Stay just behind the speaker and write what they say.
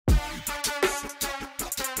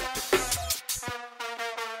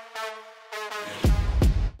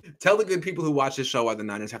Tell the good people who watch this show why the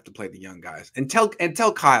Niners have to play the young guys, and tell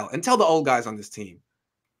Kyle and tell the old guys on this team.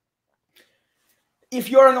 If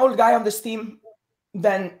you're an old guy on this team,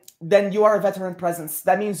 then you are a veteran presence.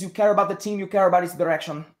 That means you care about the team, you care about its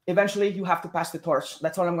direction. Eventually, you have to pass the torch.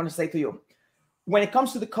 That's all I'm going to say to you. When it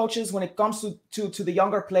comes to the coaches, when it comes to the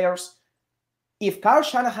younger players, if Kyle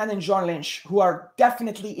Shanahan and John Lynch, who are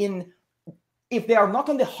definitely if they are not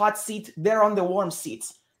on the hot seat, they're on the warm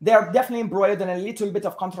seats. They are definitely embroiled in a little bit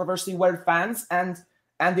of controversy where fans and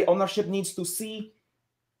the ownership needs to see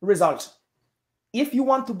results. If you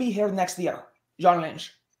want to be here next year, John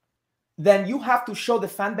Lynch, then you have to show the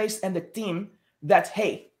fan base and the team that,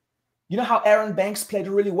 hey, you know how Aaron Banks played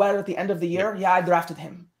really well at the end of the year? Yeah, I drafted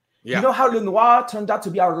him. Yeah. You know how Lenoir turned out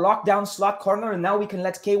to be our lockdown slot corner, and now we can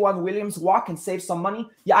let K1 Williams walk and save some money?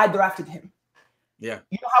 Yeah, I drafted him. Yeah.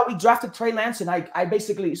 You know how we drafted Trey Lance, and I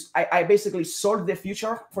basically sold the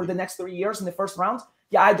future for the next 3 years in the first round?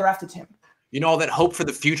 Yeah, I drafted him. You know all that hope for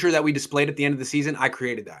the future that we displayed at the end of the season? I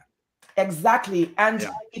created that. Exactly. And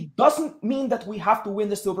it doesn't mean that we have to win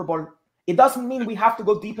the Super Bowl. It doesn't mean we have to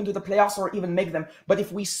go deep into the playoffs or even make them. But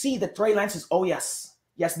if we see that Trey Lance is, oh, yes,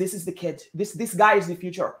 this is the kid. This guy is the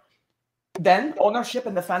future. Then ownership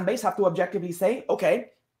and the fan base have to objectively say,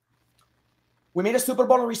 okay, we made a Super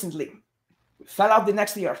Bowl recently. We fell out the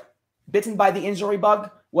next year, bitten by the injury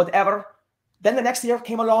bug, whatever. Then the next year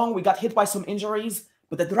came along. We got hit by some injuries.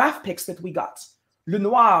 But the draft picks that we got,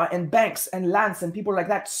 Lenoir and Banks and Lance and people like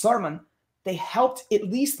that, Sermon, they helped at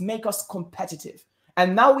least make us competitive.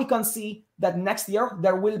 And now we can see that next year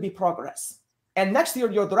there will be progress. And next year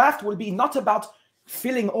your draft will be not about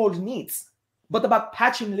filling old needs, but about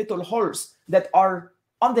patching little holes that are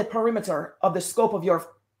on the perimeter of the scope of your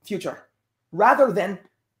future. Rather than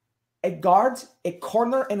a guard, a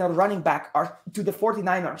corner, and a running back are to the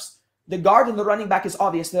 49ers. The guard and the running back is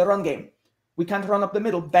obvious, the run game. We can't run up the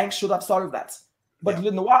middle. Banks should have solved that. But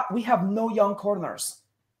Lenoir, we have no young corners.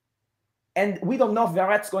 And we don't know if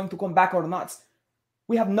Verrett's going to come back or not.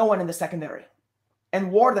 We have no one in the secondary.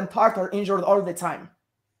 And Ward and Tart are injured all the time.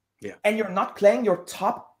 Yeah. And you're not playing your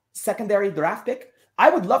top secondary draft pick. I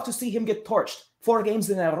would love to see him get torched 4 games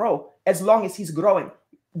in a row as long as he's growing.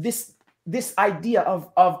 This idea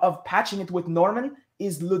of patching it with Norman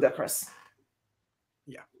is ludicrous.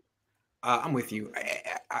 Yeah. I'm with you.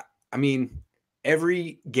 I mean,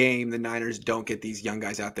 every game the Niners don't get these young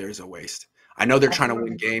guys out there is a waste. I know they're trying to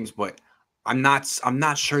win games, but I'm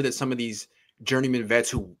not sure that some of these journeyman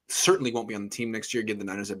vets who certainly won't be on the team next year give the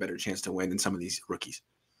Niners a better chance to win than some of these rookies.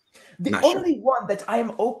 The only one that I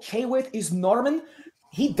am okay with is Norman.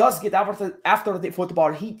 He does get after the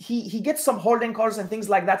football. He gets some holding calls and things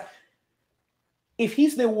like that. If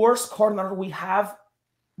he's the worst corner we have,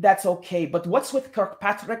 that's okay. But what's with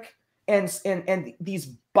Kirkpatrick and these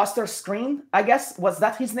Buster Screen, I guess, was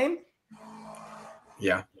that his name?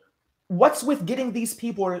 Yeah. What's with getting these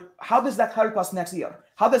people? How does that help us next year?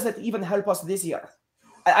 How does that even help us this year?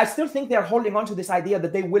 I still think they're holding on to this idea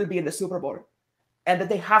that they will be in the Super Bowl and that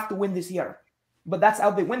they have to win this year. But that's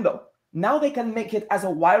out the window. Now they can make it as a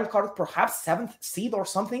wild card, perhaps 7th seed or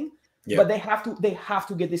something. Yeah. But they have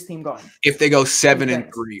to get this team going. If they go 7-3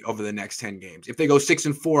 over the next 10 games. If they go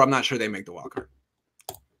 6-4, I'm not sure they make the wild card.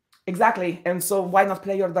 Exactly. And so why not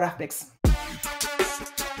play your draft picks?